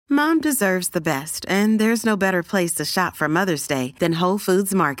Mom deserves the best, and there's no better place to shop for Mother's Day than Whole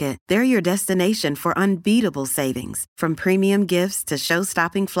Foods Market. They're your destination for unbeatable savings, from premium gifts to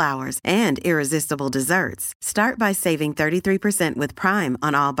show-stopping flowers and irresistible desserts. Start by saving 33% with Prime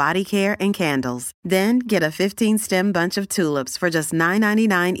on all body care and candles. Then get a 15-stem bunch of tulips for just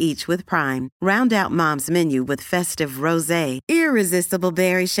 $9.99 each with Prime. Round out Mom's menu with festive rosé, irresistible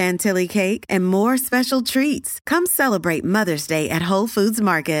berry chantilly cake, and more special treats. Come celebrate Mother's Day at Whole Foods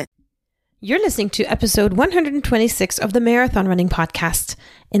Market. You're listening to episode 126 of the Marathon Running Podcast.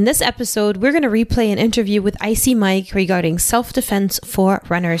 In this episode, we're going to replay an interview with Icy Mike regarding self-defense for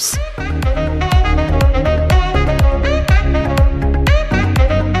runners.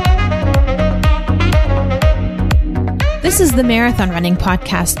 This is the Marathon Running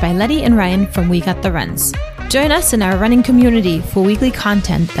Podcast by Letty and Ryan from We Got the Runs. Join us in our running community for weekly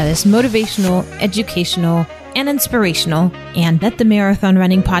content that is motivational, educational, and inspirational, and let the Marathon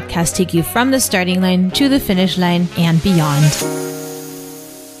Running Podcast take you from the starting line to the finish line and beyond.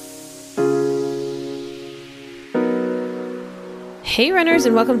 Hey runners,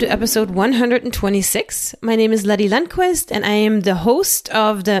 and welcome to episode 126. My name is Letty Lundquist, and I am the host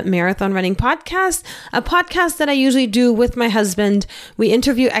of the Marathon Running Podcast, a podcast that I usually do with my husband. We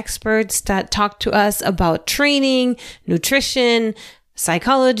interview experts that talk to us about training, nutrition,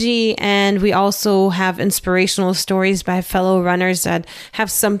 psychology, and we also have inspirational stories by fellow runners that have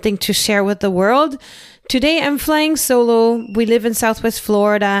something to share with the world. Today I'm flying solo. We live in Southwest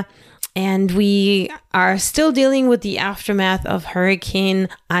Florida, and we are still dealing with the aftermath of Hurricane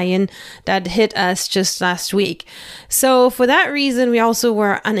Ian that hit us just last week. So for that reason, we also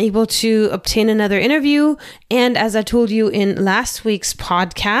were unable to obtain another interview. And as I told you in last week's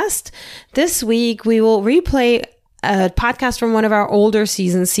podcast, this week we will replay a podcast from one of our older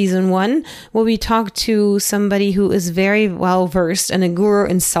seasons, season 1, where we talked to somebody who is very well versed and a guru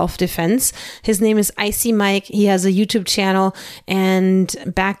in self-defense. His name is Icy Mike. He has a YouTube channel, and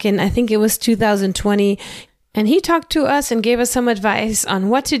back in, I think it was 2020, and he talked to us and gave us some advice on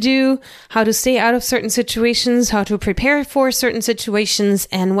what to do, how to stay out of certain situations, how to prepare for certain situations,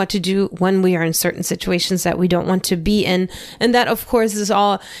 and what to do when we are in certain situations that we don't want to be in. And that, of course, is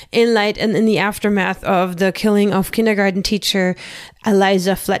all in light and in the aftermath of the killing of kindergarten teacher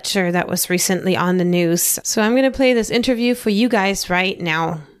Elijah Fletcher that was recently on the news. So I'm going to play this interview for you guys right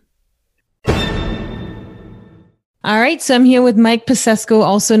now. All right, so I'm here with Mike Pisesco,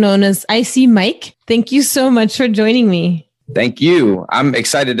 also known as Icy Mike. Thank you so much for joining me. Thank you. I'm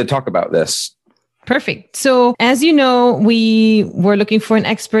excited to talk about this. Perfect. So as you know, we were looking for an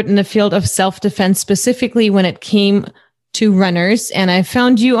expert in the field of self-defense, specifically when it came to runners. And I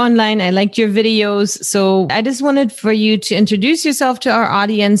found you online. I liked your videos. So I just wanted for you to introduce yourself to our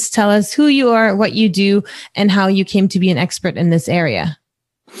audience, tell us who you are, what you do, and how you came to be an expert in this area.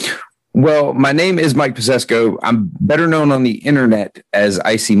 Well, my name is Mike Pisesco. I'm better known on the internet as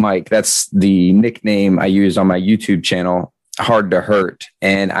Icy Mike. That's the nickname I use on my YouTube channel, Hard to Hurt.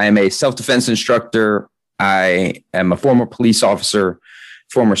 And I am a self-defense instructor. I am a former police officer,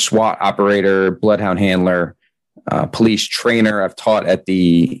 former SWAT operator, bloodhound handler, police trainer. I've taught at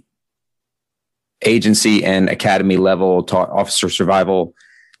the agency and academy level, taught officer survival,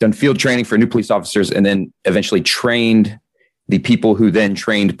 done field training for new police officers, and then eventually trained the people who then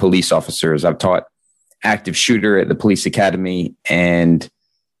trained police officers. I've taught active shooter at the police academy and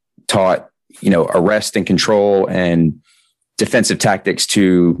taught, arrest and control and defensive tactics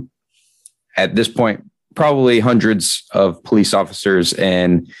to, at this point, probably hundreds of police officers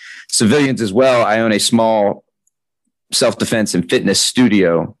and civilians as well. I own a small self-defense and fitness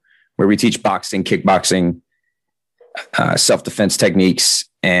studio where we teach boxing, kickboxing, self-defense techniques,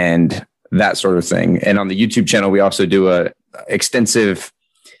 and that sort of thing. And on the YouTube channel, we also do a extensive,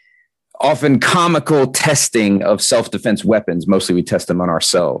 often comical testing of self-defense weapons. Mostly we test them on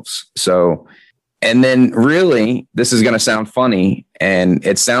ourselves. So, and then really, this is going to sound funny and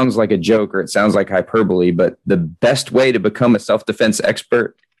it sounds like a joke or it sounds like hyperbole, but the best way to become a self-defense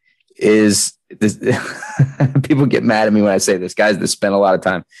expert is this. People get mad at me when I say this, guys that spend a lot of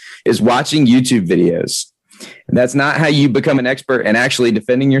time, is watching YouTube videos. And that's not how you become an expert and actually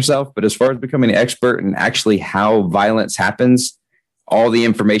defending yourself. But as far as becoming an expert and actually how violence happens, all the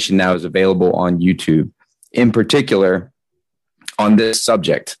information now is available on YouTube, in particular on this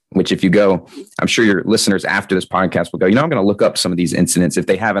subject, which if you go, I'm sure your listeners after this podcast will go, I'm going to look up some of these incidents if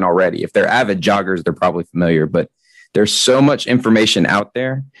they haven't already. If they're avid joggers, they're probably familiar, but there's so much information out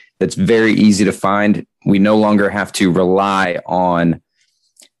there that's very easy to find. We no longer have to rely on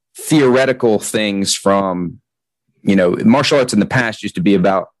theoretical things from, martial arts in the past used to be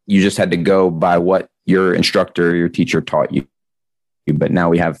about, you just had to go by what your instructor, your teacher taught you. but now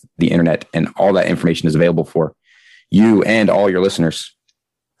we have the internet and all that information is available for you and all your listeners.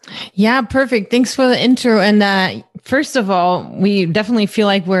 Yeah, perfect. Thanks for the intro. And first of all, we definitely feel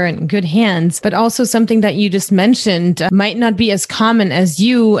like we're in good hands, but also something that you just mentioned might not be as common as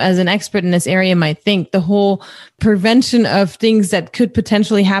you as an expert in this area might think. The whole prevention of things that could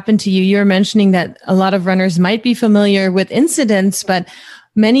potentially happen to you. You're mentioning that a lot of runners might be familiar with incidents, but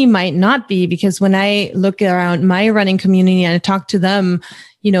many might not be, because when I look around my running community and I talk to them,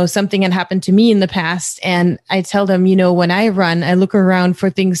 something had happened to me in the past. And I tell them, when I run, I look around for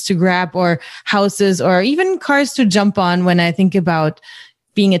things to grab or houses or even cars to jump on. When I think about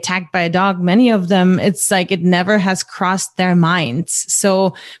being attacked by a dog, many of them, it's like it never has crossed their minds.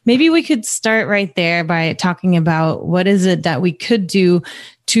 So maybe we could start right there by talking about what is it that we could do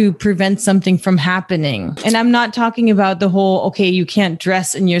to prevent something from happening. And I'm not talking about the whole, okay, you can't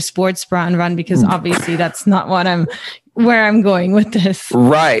dress in your sports bra and run, because obviously that's not where I'm going with this.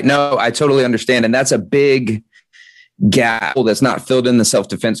 Right. No, I totally understand. And that's a big gap that's not filled in the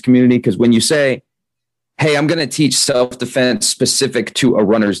self-defense community. Because when you say, hey, I'm going to teach self-defense specific to a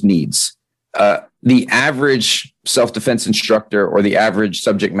runner's needs, the average self-defense instructor or the average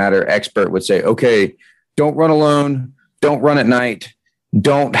subject matter expert would say, okay, don't run alone. Don't run at night.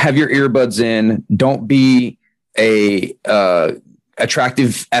 Don't have your earbuds in. Don't be a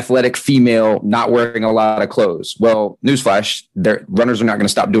attractive, athletic female not wearing a lot of clothes. Well, newsflash, runners are not going to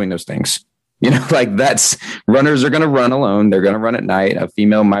stop doing those things. Runners are going to run alone. They're going to run at night. A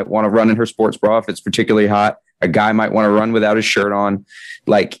female might want to run in her sports bra if it's particularly hot. A guy might want to run without his shirt on,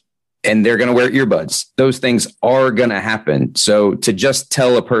 and they're going to wear earbuds. Those things are going to happen. So to just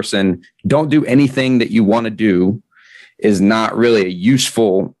tell a person, don't do anything that you want to do, is not really a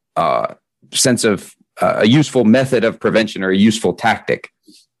useful a useful method of prevention or a useful tactic.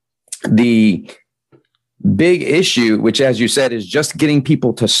 The big issue, which, as you said, is just getting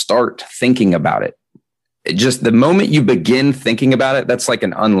people to start thinking about it. Just the moment you begin thinking about it, that's like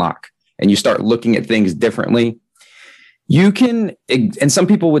an unlock, and you start looking at things differently. You can, and some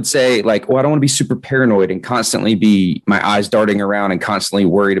people would say like, oh, I don't want to be super paranoid and constantly be my eyes darting around and constantly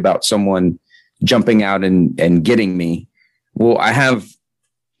worried about someone jumping out and getting me. Well, I have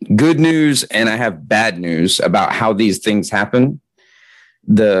good news and I have bad news about how these things happen.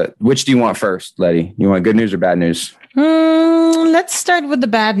 Which do you want first, Letty? You want good news or bad news? Let's start with the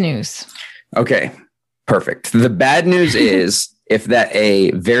bad news. Okay, perfect. The bad news is if that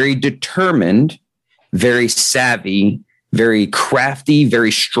a very determined, very savvy, very crafty,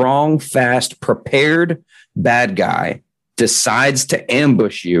 very strong, fast, prepared bad guy decides to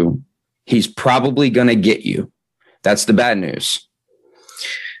ambush you, he's probably going to get you. That's the bad news.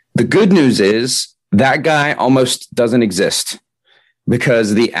 The good news is that guy almost doesn't exist,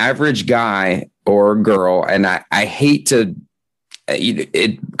 because the average guy or girl, and I hate to,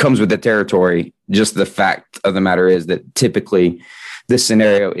 it comes with the territory. Just the fact of the matter is that typically this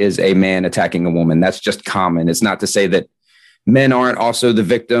scenario is a man attacking a woman. That's just common. It's not to say that men aren't also the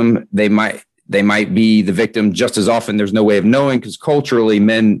victim. They might be the victim just as often. There's no way of knowing, because culturally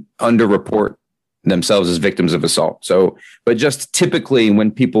men underreport themselves as victims of assault. So, but just typically when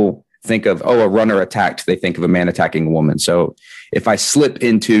people think of, a runner attacked, they think of a man attacking a woman. So if I slip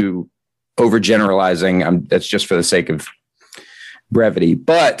into overgeneralizing, that's just for the sake of brevity.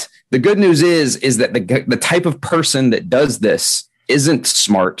 But the good news is that the type of person that does this isn't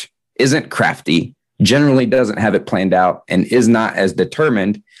smart, isn't crafty, generally doesn't have it planned out, and is not as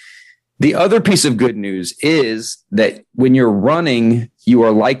determined. The other piece of good news is that when you're running, you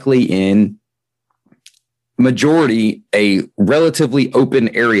are likely in majority a relatively open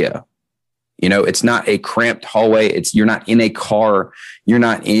area. It's not a cramped hallway. You're not in a car. You're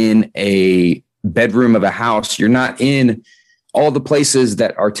not in a bedroom of a house. You're not in all the places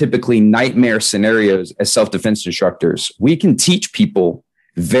that are typically nightmare scenarios as self-defense instructors. We can teach people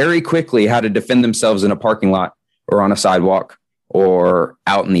very quickly how to defend themselves in a parking lot or on a sidewalk or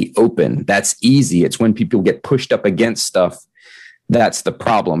out in the open. That's easy. It's when people get pushed up against stuff that's the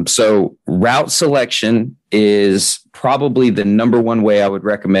problem. So route selection is probably the number one way I would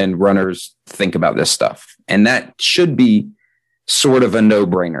recommend runners think about this stuff. And that should be sort of a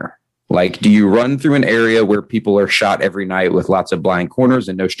no-brainer. Like, do you run through an area where people are shot every night with lots of blind corners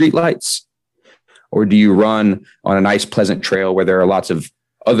and no streetlights? Or do you run on a nice, pleasant trail where there are lots of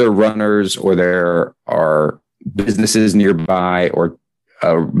other runners, or there are businesses nearby, or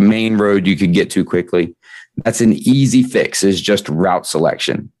a main road you could get to quickly? That's an easy fix, is just route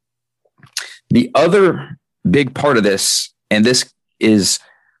selection. The other big part of this, and this is,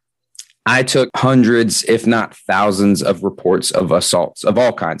 I took hundreds, if not thousands, of reports of assaults of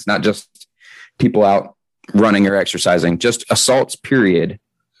all kinds, not just people out running or exercising, just assaults, period.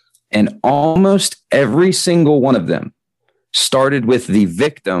 And almost every single one of them started with the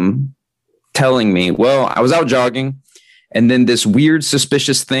victim telling me, well, I was out jogging and then this weird,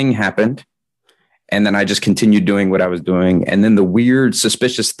 suspicious thing happened. And then I just continued doing what I was doing. And then the weird,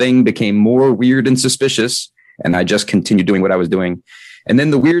 suspicious thing became more weird and suspicious. And I just continued doing what I was doing. And then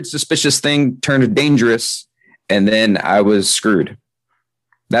the weird, suspicious thing turned dangerous. And then I was screwed.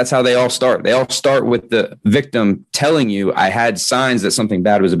 That's how they all start. They all start with the victim telling you I had signs that something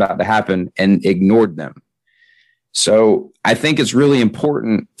bad was about to happen and ignored them. So I think it's really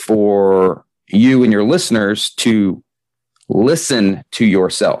important for you and your listeners to listen to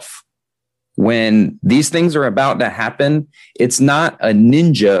yourself. When these things are about to happen, it's not a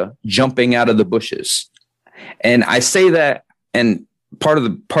ninja jumping out of the bushes. And I say that, and part of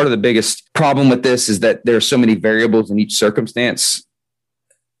the biggest problem with this is that there are so many variables in each circumstance.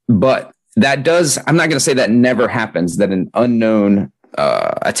 But that does, I'm not going to say that never happens, that an unknown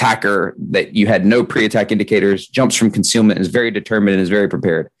attacker that you had no pre-attack indicators jumps from concealment, is very determined and is very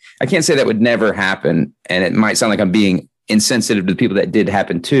prepared. I can't say that would never happen. And it might sound like I'm being insensitive to the people that did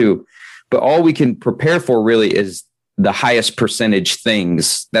happen too. But all we can prepare for really is the highest percentage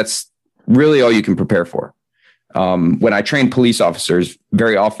things. That's really all you can prepare for. When I train police officers,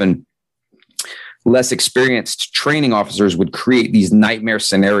 very often less experienced training officers would create these nightmare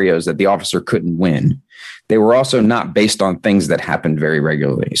scenarios that the officer couldn't win. They were also not based on things that happened very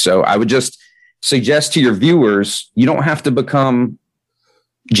regularly. So I would just suggest to your viewers, you don't have to become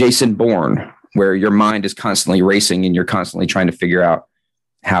Jason Bourne, where your mind is constantly racing and you're constantly trying to figure out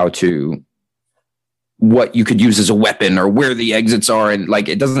what you could use as a weapon or where the exits are. And like,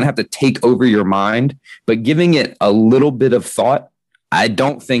 it doesn't have to take over your mind, but giving it a little bit of thought, I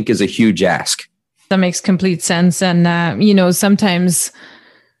don't think is a huge ask. That makes complete sense. And, sometimes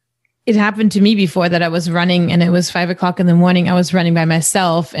it happened to me before that I was running and it was 5 o'clock in the morning. I was running by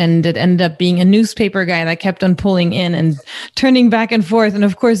myself and it ended up being a newspaper guy that kept on pulling in and turning back and forth. And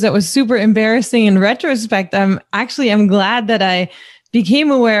of course, that was super embarrassing in retrospect. I'm glad that I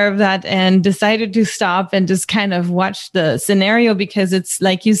became aware of that and decided to stop and just kind of watch the scenario, because it's,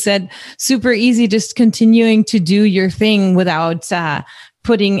 like you said, super easy just continuing to do your thing without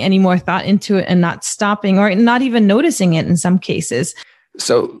putting any more thought into it and not stopping or not even noticing it in some cases.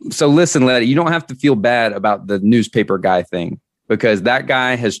 So listen, Letty, you don't have to feel bad about the newspaper guy thing, because that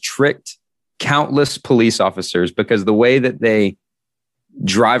guy has tricked countless police officers, because the way that they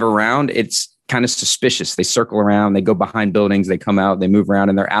drive around, it's kind of suspicious. They circle around, they go behind buildings, they come out, they move around,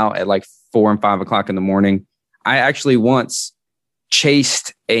 and they're out at like 4 and 5 o'clock in the morning. I actually once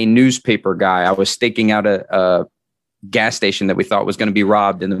chased a newspaper guy. I was staking out a gas station that we thought was going to be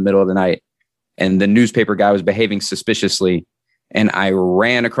robbed in the middle of the night. And the newspaper guy was behaving suspiciously. And I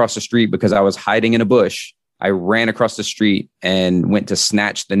ran across the street because I was hiding in a bush. I ran across the street and went to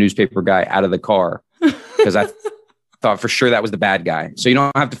snatch the newspaper guy out of the car because I thought for sure that was the bad guy. So you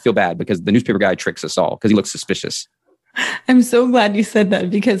don't have to feel bad, because the newspaper guy tricks us all because he looks suspicious. I'm so glad you said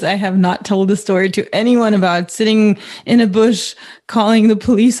that, because I have not told the story to anyone about sitting in a bush calling the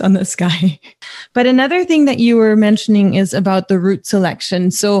police on this guy. But another thing that you were mentioning is about the route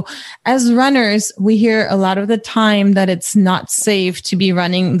selection. So as runners, we hear a lot of the time that it's not safe to be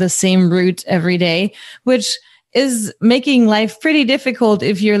running the same route every day, which is making life pretty difficult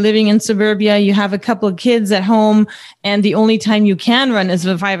if you're living in suburbia, you have a couple of kids at home, and the only time you can run is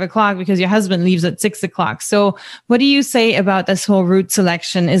at 5 o'clock because your husband leaves at 6 o'clock. So what do you say about this whole route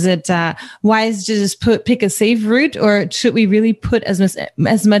selection? Is it wise to just pick a safe route, or should we really put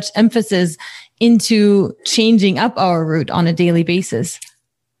as much emphasis into changing up our route on a daily basis?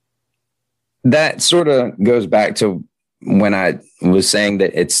 That sort of goes back to when I was saying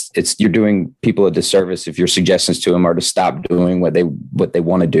that it's you're doing people a disservice if your suggestions to them are to stop doing what they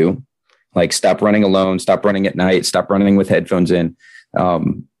want to do, like stop running alone, stop running at night, stop running with headphones in.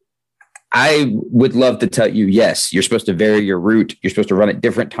 I would love to tell you, yes, you're supposed to vary your route. You're supposed to run at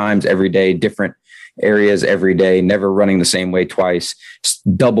different times every day, different areas every day, never running the same way twice,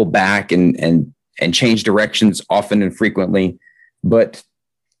 double back and change directions often and frequently. But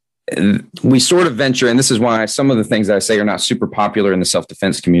we sort of venture, and this is why some of the things that I say are not super popular in the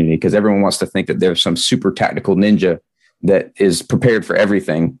self-defense community, because everyone wants to think that there's some super tactical ninja that is prepared for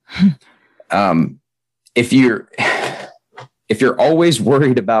everything. If you're always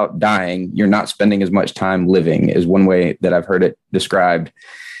worried about dying, you're not spending as much time living, is one way that I've heard it described.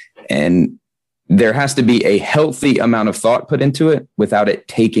 And there has to be a healthy amount of thought put into it without it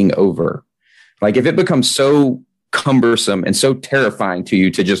taking over. Like if it becomes so cumbersome and so terrifying to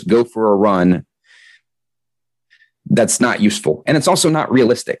you to just go for a run, that's not useful. And it's also not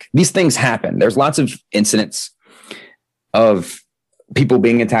realistic. These things happen. There's lots of incidents of people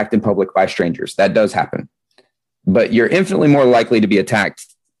being attacked in public by strangers. That does happen. But you're infinitely more likely to be attacked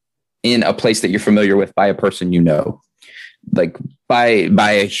in a place that you're familiar with by a person you know. Like by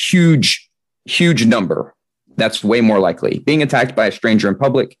a huge number. That's way more likely. Being attacked by a stranger in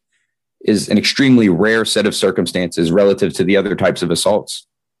public is an extremely rare set of circumstances relative to the other types of assaults.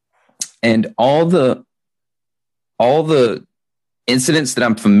 And all the incidents that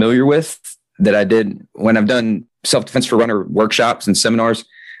I'm familiar with that I did when I've done self-defense for runner workshops and seminars,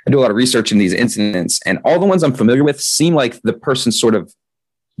 I do a lot of research in these incidents, and all the ones I'm familiar with seem like the person sort of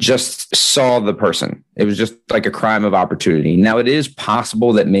just saw the person. It was just like a crime of opportunity. Now, it is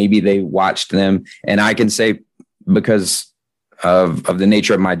possible that maybe they watched them, and I can say because of the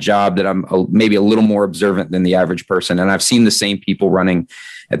nature of my job that I'm maybe a little more observant than the average person, and I've seen the same people running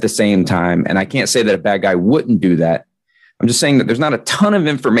at the same time, and I can't say that a bad guy wouldn't do that. I'm just saying that there's not a ton of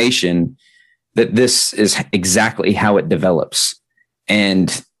information that this is exactly how it develops.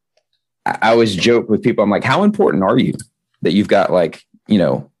 And I always joke with people, I'm like, how important are you that you've got like,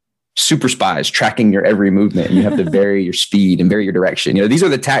 super spies tracking your every movement, and you have to vary your speed and vary your direction. These are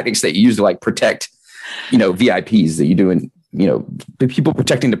the tactics that you use to like protect, VIPs that you do. And, the people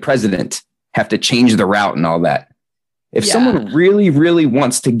protecting the president have to change the route and all that. If someone really, really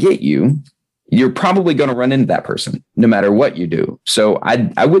wants to get you, you're probably going to run into that person no matter what you do. So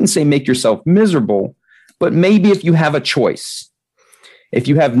I wouldn't say make yourself miserable, but maybe if you have a choice, if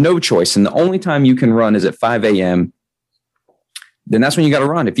you have no choice and the only time you can run is at 5 a.m., then that's when you got to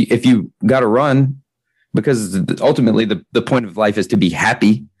run. If you got to run, because ultimately the point of life is to be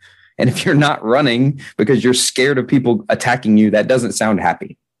happy. And if you're not running because you're scared of people attacking you, that doesn't sound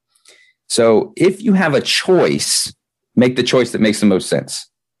happy. So if you have a choice, make the choice that makes the most sense.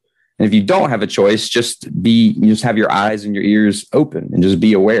 And if you don't have a choice, just have your eyes and your ears open and just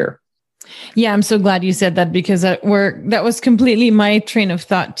be aware. Yeah, I'm so glad you said that, because that was completely my train of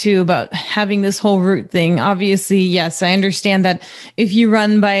thought too, about having this whole route thing. Obviously, yes, I understand that if you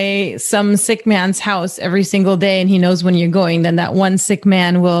run by some sick man's house every single day and he knows when you're going, then that one sick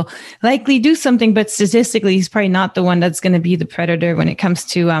man will likely do something. But statistically, he's probably not the one that's going to be the predator when it comes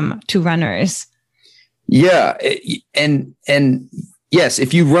to runners. Yeah, and yes,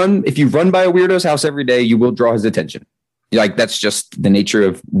 if you run by a weirdo's house every day, you will draw his attention. Like, that's just the nature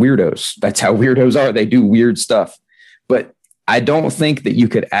of weirdos. That's how weirdos are. They do weird stuff. But I don't think that you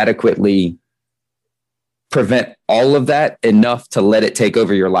could adequately prevent all of that enough to let it take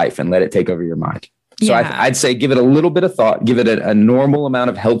over your life and let it take over your mind. So I'd say give it a little bit of thought, give it a normal amount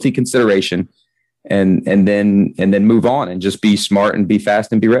of healthy consideration, and then move on and just be smart and be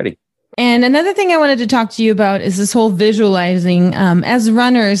fast and be ready. And another thing I wanted to talk to you about is this whole visualizing. As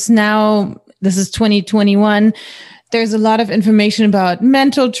runners now, this is 2021. There's a lot of information about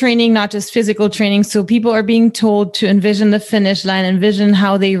mental training, not just physical training. So people are being told to envision the finish line, envision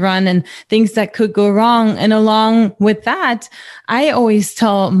how they run and things that could go wrong. And along with that, I always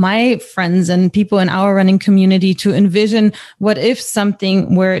tell my friends and people in our running community to envision what if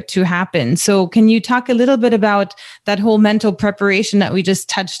something were to happen. So can you talk a little bit about that whole mental preparation that we just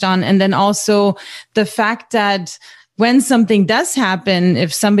touched on? And then also the fact that when something does happen,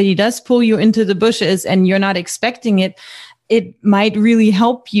 if somebody does pull you into the bushes and you're not expecting it, it might really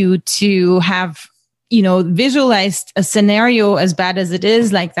help you to have, visualized a scenario as bad as it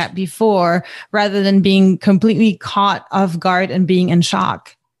is like that before, rather than being completely caught off guard and being in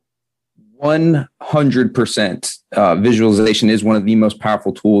shock. 100% visualization is one of the most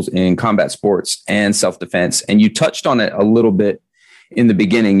powerful tools in combat sports and self-defense. And you touched on it a little bit in the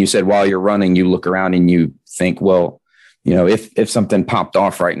beginning. You said while you're running, you look around and you think, well, if something popped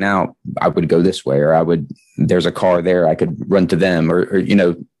off right now, I would go this way, or there's a car there, I could run to them, or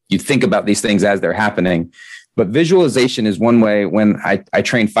you think about these things as they're happening. But visualization is one way. When I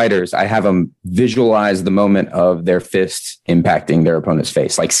train fighters, I have them visualize the moment of their fist impacting their opponent's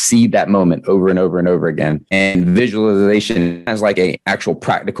face, like see that moment over and over and over again. And visualization has like a actual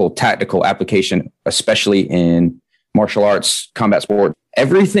practical, tactical application, especially in martial arts, combat sport.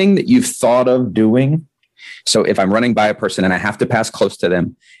 Everything that you've thought of doing. So if I'm running by a person and I have to pass close to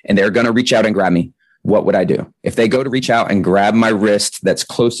them and they're going to reach out and grab me, what would I do? If they go to reach out and grab my wrist that's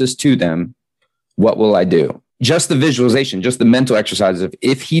closest to them, what will I do? Just the visualization, just the mental exercise of,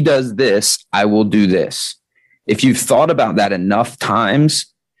 if he does this, I will do this. If you've thought about that enough times,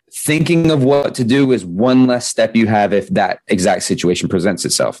 thinking of what to do is one less step you have if that exact situation presents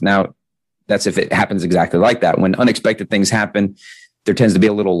itself. Now, that's if it happens exactly like that. When unexpected things happen, there tends to be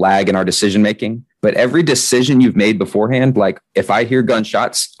a little lag in our decision making. But every decision you've made beforehand, like if I hear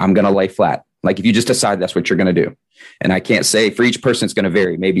gunshots, I'm going to lay flat. Like if you just decide that's what you're going to do. And I can't say for each person, it's going to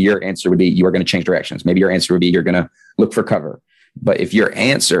vary. Maybe your answer would be you are going to change directions. Maybe your answer would be you're going to look for cover. But if your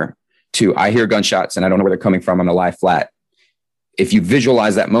answer to I hear gunshots and I don't know where they're coming from on a lie flat, if you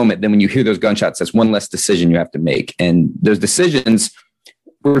visualize that moment, then when you hear those gunshots, that's one less decision you have to make. And those decisions,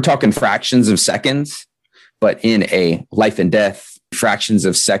 we're talking fractions of seconds, but in a life and death, fractions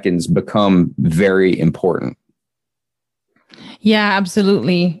of seconds become very important. Yeah,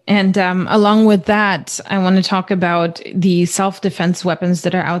 absolutely. And along with that, I want to talk about the self-defense weapons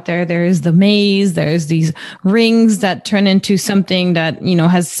that are out there. There's the mace, there's these rings that turn into something that, you know,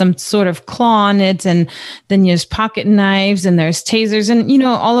 has some sort of claw on it. And then there's pocket knives and there's tasers and, you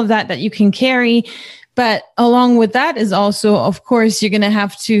know, all of that you can carry. But along with that is also, of course, you're going to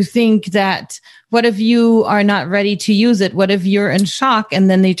have to think that what if you are not ready to use it? What if you're in shock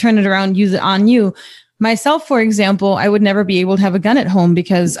and then they turn it around, use it on you? Myself, for example, I would never be able to have a gun at home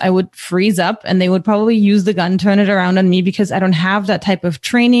because I would freeze up and they would probably use the gun, turn it around on me because I don't have that type of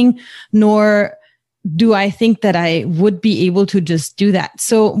training, nor do I think that I would be able to just do that.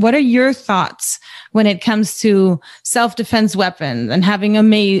 So what are your thoughts when it comes to self-defense weapons and having a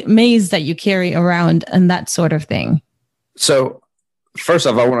mace that you carry around and that sort of thing? So first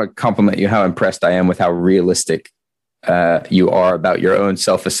off, I want to compliment you how impressed I am with how realistic you are about your own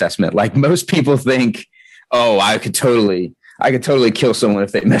self-assessment. Like most people think, oh, I could totally kill someone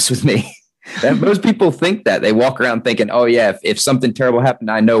if they mess with me. And most people think that. They walk around thinking, oh yeah, if something terrible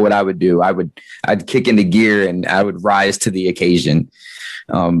happened, I know what I would do. I'd kick into gear and I would rise to the occasion.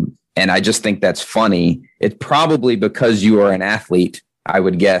 And I just think that's funny. It's probably because you are an athlete, I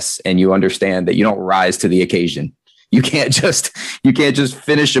would guess, and you understand that you don't rise to the occasion. You can't just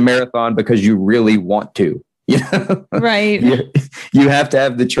finish a marathon because you really want to. You know? Right. You have to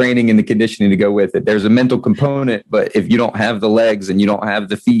have the training and the conditioning to go with it. There's a mental component, but if you don't have the legs and you don't have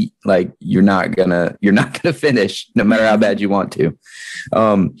the feet, like you're not gonna finish no matter how bad you want to.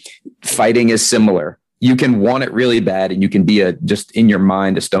 Fighting is similar. You can want it really bad and you can be just in your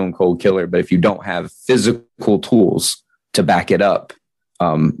mind, a stone cold killer. But if you don't have physical tools to back it up,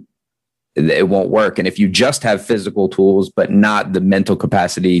 it won't work. And if you just have physical tools, but not the mental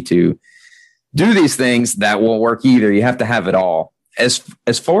capacity to do these things, that won't work either. You have to have it all. As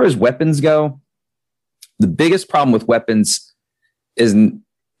far as weapons go, the biggest problem with weapons is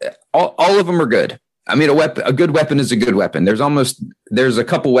all of them are good. I mean, a good weapon is a good weapon. There's a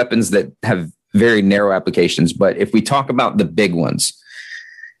couple weapons that have very narrow applications, but if we talk about the big ones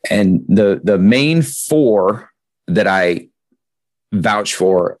and the main four that I vouch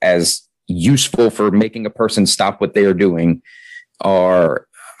for as useful for making a person stop what they are doing are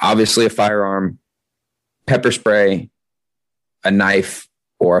obviously a firearm, pepper spray, a knife,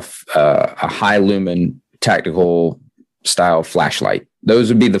 or a high lumen tactical style flashlight. Those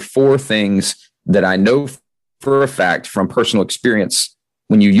would be the four things that I know for a fact from personal experience.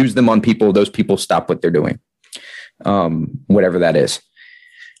 When you use them on people, those people stop what they're doing, whatever that is.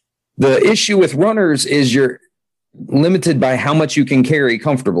 The issue with runners is you're limited by how much you can carry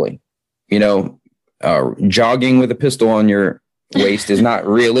comfortably. You know, jogging with a pistol on your waist is not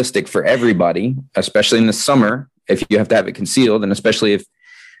realistic for everybody, especially in the summer, if you have to have it concealed. And especially if,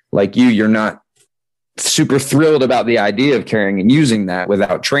 like you're not super thrilled about the idea of carrying and using that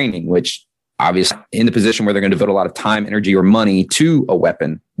without training, which obviously in the position where they're going to devote a lot of time, energy, or money to a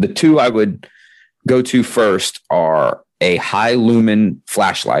weapon. The two I would go to first are a high lumen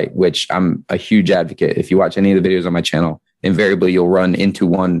flashlight, which I'm a huge advocate. If you watch any of the videos on my channel, invariably you'll run into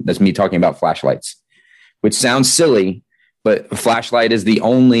one that's me talking about flashlights, which sounds silly, but a flashlight is the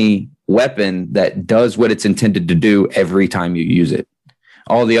only weapon that does what it's intended to do every time you use it.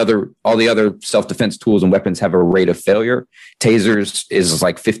 All the other self-defense tools and weapons have a rate of failure. Tasers is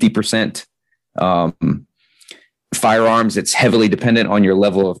like 50%. Firearms, it's heavily dependent on your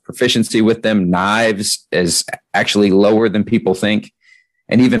level of proficiency with them. Knives is actually lower than people think.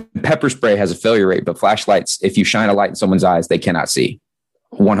 And even pepper spray has a failure rate, but flashlights, if you shine a light in someone's eyes, they cannot see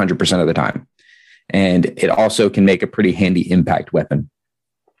 100% of the time. And it also can make a pretty handy impact weapon.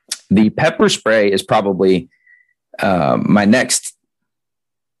 The pepper spray is probably my next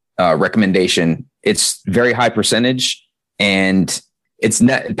recommendation. It's very high percentage, and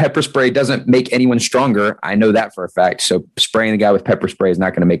pepper spray doesn't make anyone stronger. I know that for a fact. So spraying the guy with pepper spray is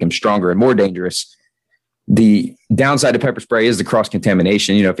not going to make him stronger and more dangerous. The downside of pepper spray is the cross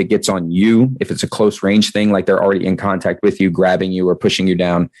contamination. You know, if it gets on you, if it's a close range thing, like they're already in contact with you, grabbing you or pushing you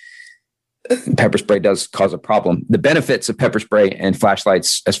down, pepper spray does cause a problem. The benefits of pepper spray and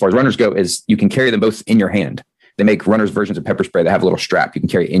flashlights, as far as runners go, is you can carry them both in your hand. They make runners versions of pepper spray that have a little strap you can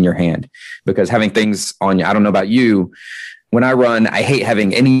carry in your hand, because having things on you, I don't know about you, when I run, I hate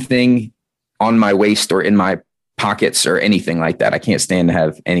having anything on my waist or in my pockets or anything like that. I can't stand to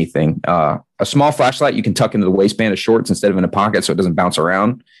have anything. A small flashlight you can tuck into the waistband of shorts instead of in a pocket so it doesn't bounce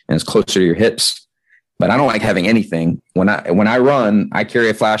around and it's closer to your hips. But I don't like having anything. When I run, I carry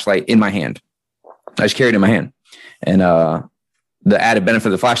a flashlight in my hand. I just carry it in my hand. And the added benefit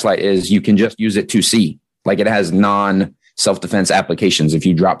of the flashlight is you can just use it to see. Like it has non-self-defense applications. If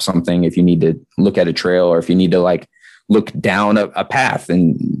you drop something, if you need to look at a trail, or if you need to like look down a path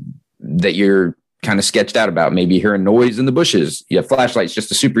and that you're kind of sketched out about, maybe you hear a noise in the bushes. Yeah, flashlight's just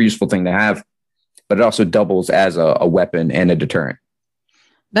a super useful thing to have, but it also doubles as a weapon and a deterrent.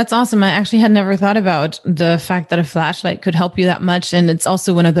 That's awesome. I actually had never thought about the fact that a flashlight could help you that much. And it's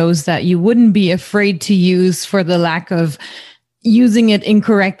also one of those that you wouldn't be afraid to use for the lack of using it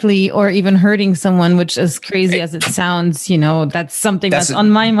incorrectly or even hurting someone, which, as crazy as it sounds, that's something that's on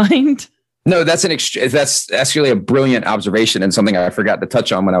my mind. No, that's really a brilliant observation and something I forgot to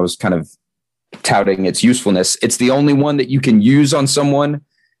touch on when I was kind of touting its usefulness. It's the only one that you can use on someone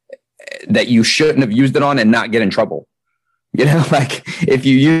that you shouldn't have used it on and not get in trouble. Like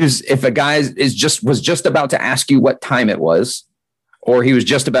if a guy was just about to ask you what time it was, or he was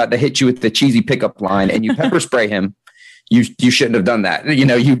just about to hit you with the cheesy pickup line and you pepper spray him, you shouldn't have done that.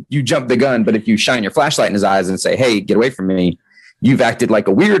 You jump the gun, but if you shine your flashlight in his eyes and say, "Hey, get away from me," you've acted like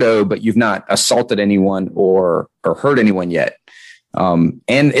a weirdo, but you've not assaulted anyone or hurt anyone yet. And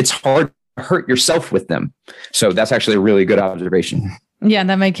it's hard to hurt yourself with them. So that's actually a really good observation. Yeah,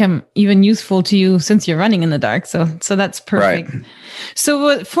 that might come even useful to you since you're running in the dark. So that's perfect. Right.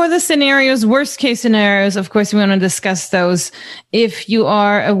 So for the scenarios, worst case scenarios, of course, we want to discuss those. If you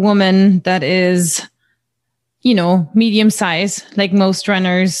are a woman that is, medium size, like most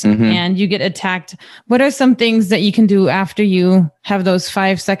runners, and you get attacked, what are some things that you can do after you have those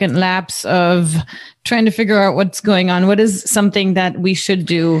 5-second lapse of trying to figure out what's going on? What is something that we should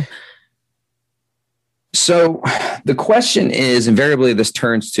do? So the question is, invariably this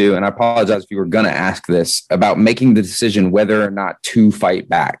turns to, and I apologize if you were going to ask this, about making the decision whether or not to fight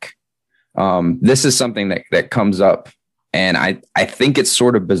back. This is something that comes up, and I think it's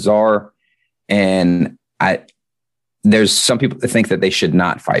sort of bizarre. And there's some people that think that they should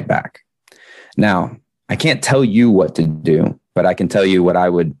not fight back. Now, I can't tell you what to do, but I can tell you what I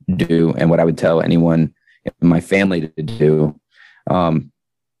would do and what I would tell anyone in my family to do.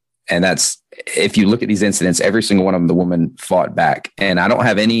 And that's, if you look at these incidents, every single one of them, the woman fought back. And I don't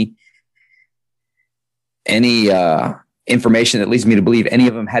have any information that leads me to believe any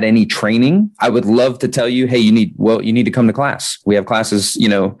of them had any training. I would love to tell you, hey, you need to come to class. We have classes,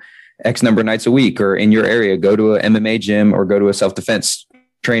 X number of nights a week, or in your area, go to an MMA gym or go to a self-defense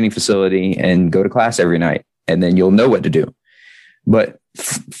training facility and go to class every night. And then you'll know what to do. But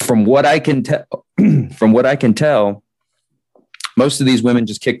from what I can tell, most of these women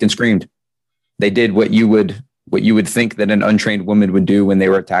just kicked and screamed. They did what you would think that an untrained woman would do when they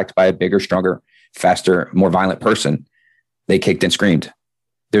were attacked by a bigger, stronger, faster, more violent person. They kicked and screamed.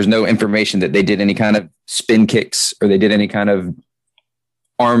 There's no information that they did any kind of spin kicks or they did any kind of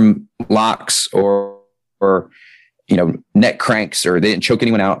arm locks or neck cranks, or they didn't choke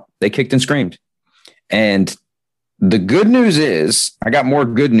anyone out. They kicked and screamed. And the good news is, I got more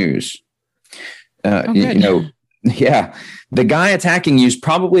good news. Yeah, the guy attacking you is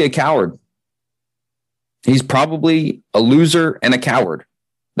probably a coward. He's probably a loser and a coward.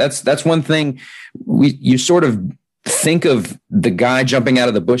 That's one thing. You sort of think of the guy jumping out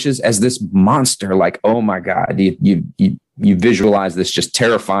of the bushes as this monster, like, oh my God, you visualize this just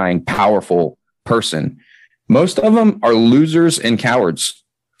terrifying, powerful person. Most of them are losers and cowards.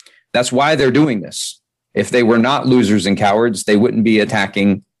 That's why they're doing this. If they were not losers and cowards, they wouldn't be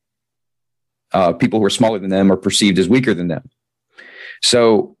attacking people who are smaller than them or perceived as weaker than them.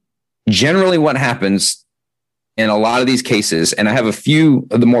 So generally what happens in a lot of these cases, and I have a few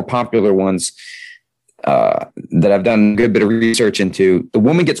of the more popular ones that I've done a good bit of research into, the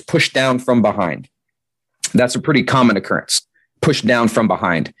woman gets pushed down from behind. That's a pretty common occurrence, pushed down from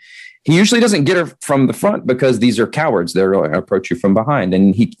behind. He usually doesn't get her from the front because these are cowards. They're going to approach you from behind,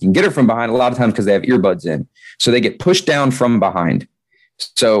 and he can get her from behind a lot of times because they have earbuds in. So they get pushed down from behind.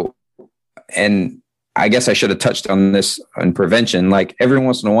 So, and I guess I should have touched on this on prevention. Like every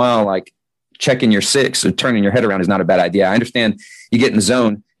once in a while, like checking your six or turning your head around is not a bad idea. I understand you get in the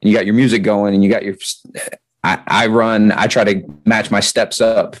zone and you got your music going and you got your, I try to match my steps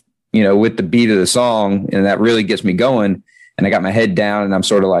up, with the beat of the song, and that really gets me going. And I got my head down and I'm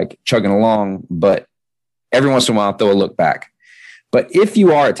sort of like chugging along, but every once in a while I'll throw a look back. But if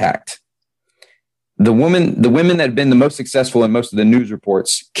you are attacked, the women that have been the most successful in most of the news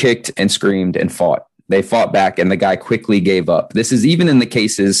reports kicked and screamed and fought. They fought back and the guy quickly gave up. This is even in the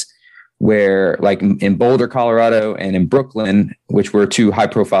cases where like in Boulder, Colorado and in Brooklyn, which were two high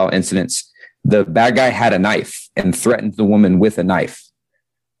profile incidents, the bad guy had a knife and threatened the woman with a knife.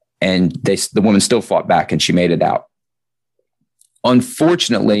 And the woman still fought back and she made it out.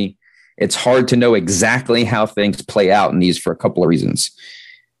 Unfortunately, it's hard to know exactly how things play out in these for a couple of reasons.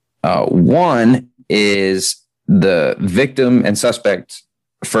 One is the victim and suspect,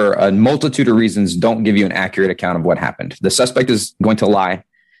 for a multitude of reasons, don't give you an accurate account of what happened. The suspect is going to lie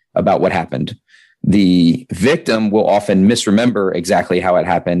about what happened. The victim will often misremember exactly how it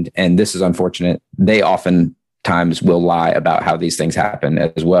happened. And this is unfortunate. They oftentimes will lie about how these things happen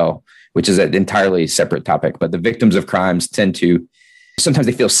as well, which is an entirely separate topic. But the victims of crimes tend to, sometimes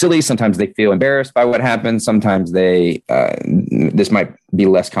they feel silly. Sometimes they feel embarrassed by what happened. Sometimes this might be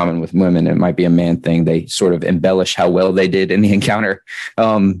less common with women. It might be a man thing. They sort of embellish how well they did in the encounter.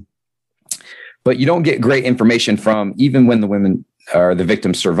 But you don't get great information from, even when the women or the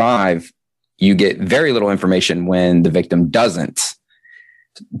victims survive, you get very little information when the victim doesn't.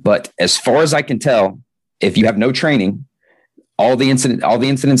 But as far as I can tell, if you have no training, all the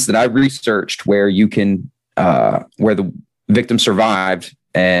incidents that I've researched where where the victim survived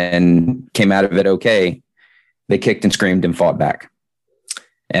and came out of it okay, they kicked and screamed and fought back.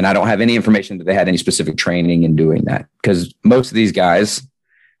 And I don't have any information that they had any specific training in doing that, because most of these guys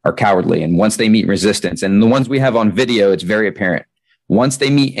are cowardly. And once they meet resistance, and the ones we have on video, it's very apparent. Once they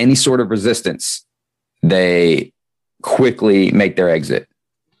meet any sort of resistance, they quickly make their exit.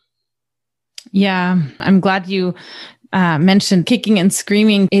 Yeah, I'm glad you mentioned kicking and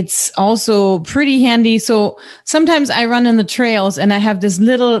screaming. It's also pretty handy. So sometimes I run in the trails and I have this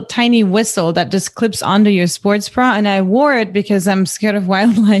little tiny whistle that just clips onto your sports bra. And I wore it because I'm scared of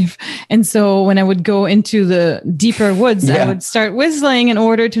wildlife. And so when I would go into the deeper woods, I would start whistling in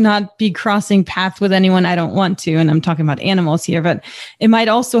order to not be crossing paths with anyone I don't want to. And I'm talking about animals here, but it might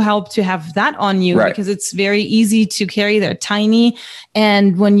also help to have that on you because it's very easy to carry. They're tiny.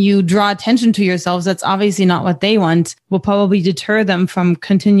 And when you draw attention to yourselves, that's obviously not what they want. Will probably deter them from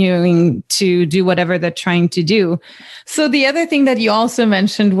continuing to do whatever they're trying to do. So the other thing that you also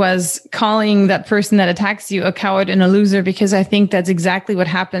mentioned was calling that person that attacks you a coward and a loser, because I think that's exactly what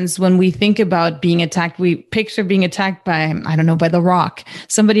happens when we think about being attacked. We picture being attacked by, I don't know, by The Rock,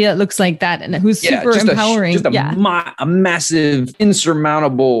 somebody that looks like that and who's super empowering. A massive,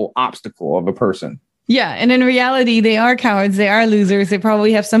 insurmountable obstacle of a person. Yeah. And in reality, they are cowards. They are losers. They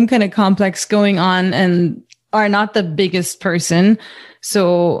probably have some kind of complex going on and are not the biggest person.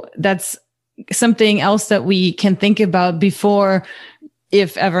 So that's something else that we can think about before,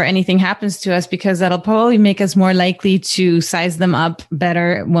 if ever anything happens to us, because that'll probably make us more likely to size them up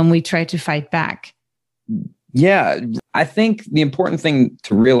better when we try to fight back. Yeah. I think the important thing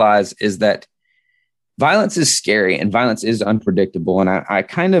to realize is that violence is scary and violence is unpredictable. And I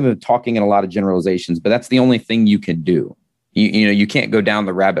kind of am talking in a lot of generalizations, but that's the only thing you can do. You can't go down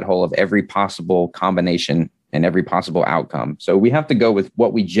the rabbit hole of every possible combination and every possible outcome. So we have to go with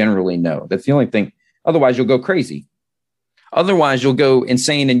what we generally know. That's the only thing. Otherwise, you'll go crazy. Otherwise, you'll go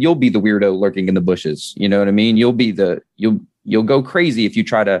insane and you'll be the weirdo lurking in the bushes. You know what I mean? You'll go crazy if you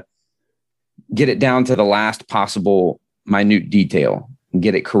try to get it down to the last possible minute detail and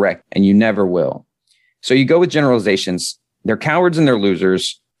get it correct, and you never will. So you go with generalizations. They're cowards and they're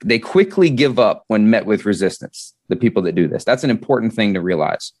losers. They quickly give up when met with resistance, the people that do this. That's an important thing to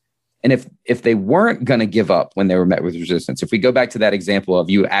realize. And if they weren't going to give up when they were met with resistance, if we go back to that example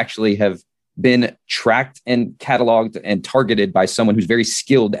of you actually have been tracked and cataloged and targeted by someone who's very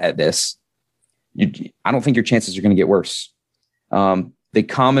skilled at this, I don't think your chances are going to get worse. The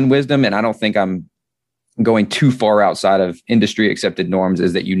common wisdom, and I don't think I'm going too far outside of industry accepted norms,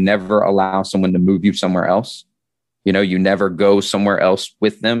 is that you never allow someone to move you somewhere else. You never go somewhere else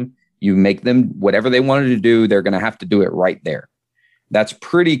with them. You make them whatever they wanted to do. They're going to have to do it right there. That's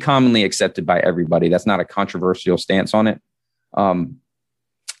pretty commonly accepted by everybody. That's not a controversial stance on it.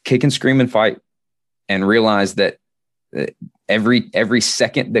 Kick and scream and fight, and realize that every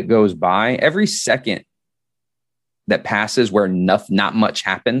second that goes by, every second that passes where not much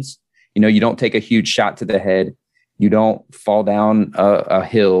happens, you don't take a huge shot to the head. You don't fall down a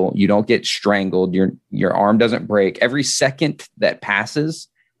hill. You don't get strangled. Your arm doesn't break. Every second that passes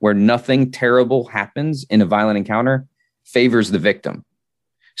where nothing terrible happens in a violent encounter favors the victim.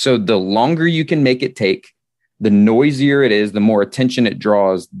 So the longer you can make it take, the noisier it is, the more attention it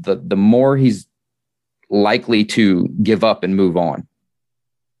draws, the more he's likely to give up and move on.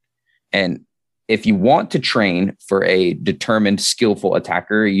 And if you want to train for a determined, skillful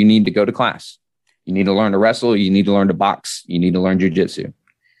attacker, you need to go to class. You need to learn to wrestle. You need to learn to box. You need to learn jujitsu.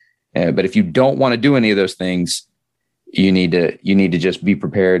 But if you don't want to do any of those things, you need to just be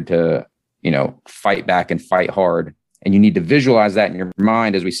prepared to fight back and fight hard. And you need to visualize that in your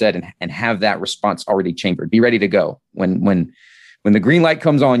mind, as we said, and have that response already chambered. Be ready to go. When the green light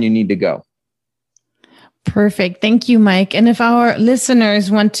comes on, you need to go. Perfect. Thank you, Mike. And if our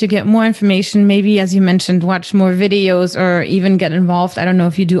listeners want to get more information, maybe, as you mentioned, watch more videos or even get involved, I don't know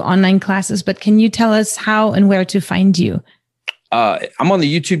if you do online classes, but can you tell us how and where to find you? I'm on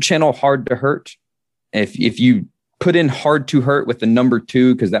the YouTube channel, Hard to Hurt. If you put in Hard to Hurt with the number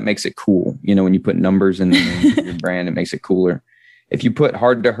 2, because that makes it cool. When you put numbers in your brand, it makes it cooler. If you put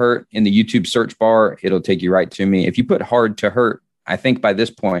Hard to Hurt in the YouTube search bar, it'll take you right to me. If you put Hard to Hurt, I think by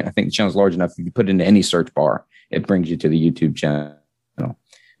this point, I think the channel's large enough. If you put it into any search bar, it brings you to the YouTube channel.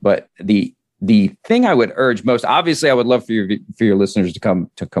 But the thing I would urge most, obviously, I would love for your listeners to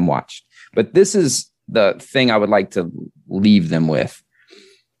come watch. But this is the thing I would like to leave them with.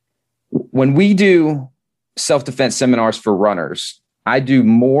 When we do self-defense seminars for runners, I do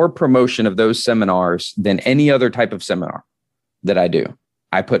more promotion of those seminars than any other type of seminar that I do.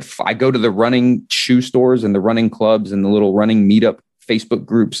 I go to the running shoe stores and the running clubs and the little running meetup Facebook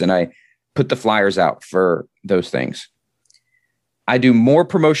groups, and I put the flyers out for those things. I do more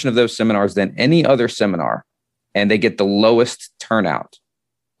promotion of those seminars than any other seminar, and they get the lowest turnout.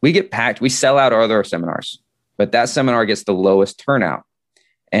 We get packed. We sell out our other seminars, but that seminar gets the lowest turnout.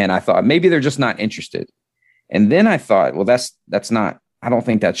 And I thought maybe they're just not interested. And then I thought, well, that's not, I don't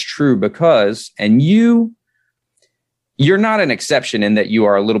think that's true, because, and you're not an exception in that you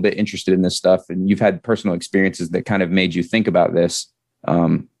are a little bit interested in this stuff and you've had personal experiences that kind of made you think about this.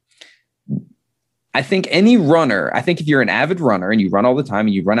 I think any runner, if you're an avid runner and you run all the time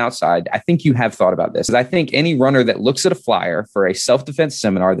and you run outside, I think you have thought about this. I think any runner that looks at a flyer for a self-defense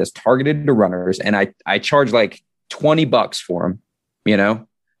seminar that's targeted to runners, and I charge like $20 for them,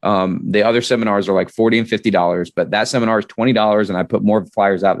 the other seminars are like $40 and $50, but that seminar is $20 and I put more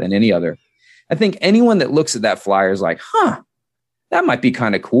flyers out than any other. I think anyone that looks at that flyer is like, that might be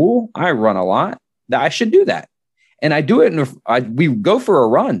kind of cool. I run a lot. I should do that. And I do it. We go for a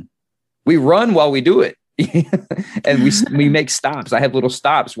run. We run while we do it. And we make stops. I have little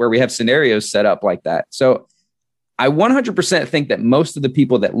stops where we have scenarios set up like that. So I 100% think that most of the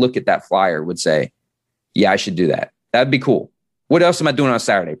people that look at that flyer would say, yeah, I should do that. That'd be cool. What else am I doing on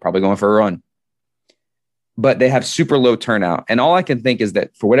Saturday? Probably going for a run. But they have super low turnout. And all I can think is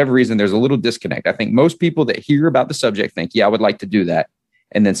that for whatever reason, there's a little disconnect. I think most people that hear about the subject think, yeah, I would like to do that.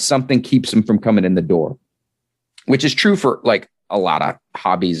 And then something keeps them from coming in the door, which is true for like a lot of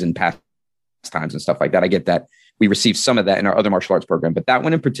hobbies and pastimes and stuff like that. I get that. We receive some of that in our other martial arts program, but that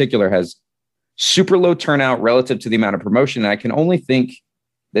one in particular has super low turnout relative to the amount of promotion. And I can only think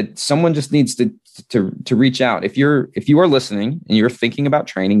that someone just needs to reach out. If you are listening and you're thinking about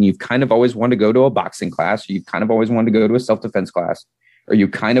training, you've kind of always wanted to go to a boxing class, or you've kind of always wanted to go to a self-defense class, or you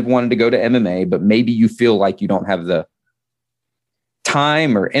kind of wanted to go to MMA, but maybe you feel like you don't have the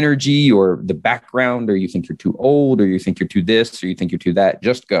time or energy or the background, or you think you're too old, or you think you're too this, or you think you're too that,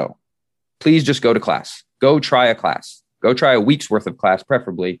 just go. Please just go to class. Go try a class. Go try a week's worth of class,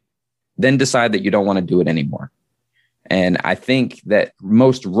 preferably. Then decide that you don't want to do it anymore. And I think that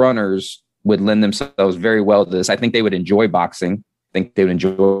most runners would lend themselves very well to this. I think they would enjoy boxing. I think they would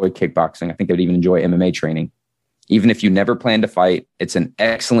enjoy kickboxing. I think they would even enjoy MMA training. Even if you never plan to fight, it's an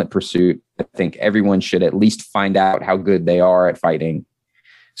excellent pursuit. I think everyone should at least find out how good they are at fighting,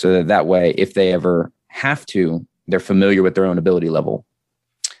 so that way, if they ever have to, they're familiar with their own ability level.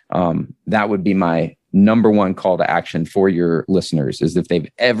 That would be my number one call to action for your listeners, is if they've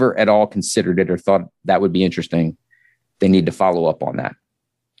ever at all considered it or thought that would be interesting, they need to follow up on that.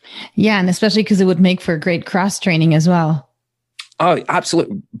 Yeah. And especially because it would make for great cross training as well. Oh,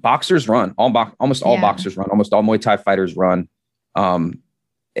 absolutely. Boxers run. Almost all boxers run. Almost all Muay Thai fighters run.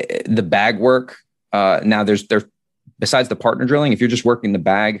 The bag work. Now there's besides the partner drilling, if you're just working the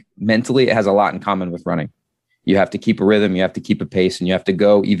bag mentally, it has a lot in common with running. You have to keep a rhythm. You have to keep a pace, and you have to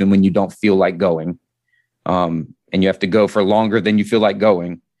go even when you don't feel like going. And you have to go for longer than you feel like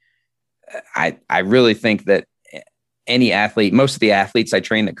going. I really think that any athlete, most of the athletes I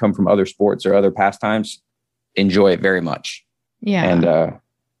train that come from other sports or other pastimes, enjoy it very much. Yeah. And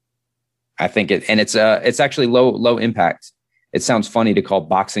I think it's actually low impact. It sounds funny to call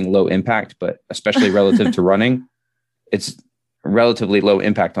boxing low impact, but especially relative to running, it's relatively low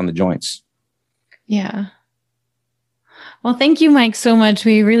impact on the joints. Yeah. Well, thank you, Mike, so much.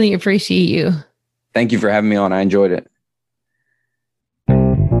 We really appreciate you. Thank you for having me on. I enjoyed it.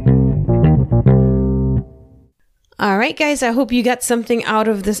 All right, guys, I hope you got something out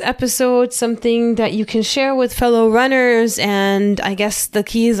of this episode, something that you can share with fellow runners. And I guess the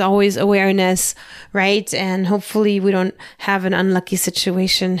key is always awareness, right? And hopefully we don't have an unlucky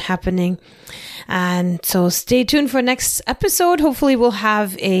situation happening. And so stay tuned for next episode. Hopefully we'll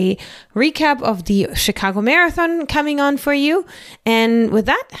have a recap of the Chicago Marathon coming on for you. And with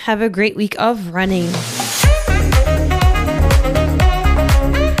that, have a great week of running.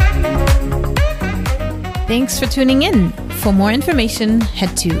 Thanks for tuning in. For more information,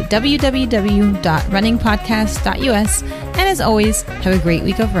 head to www.runningpodcast.us. And as always, have a great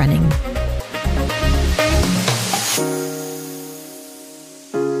week of running.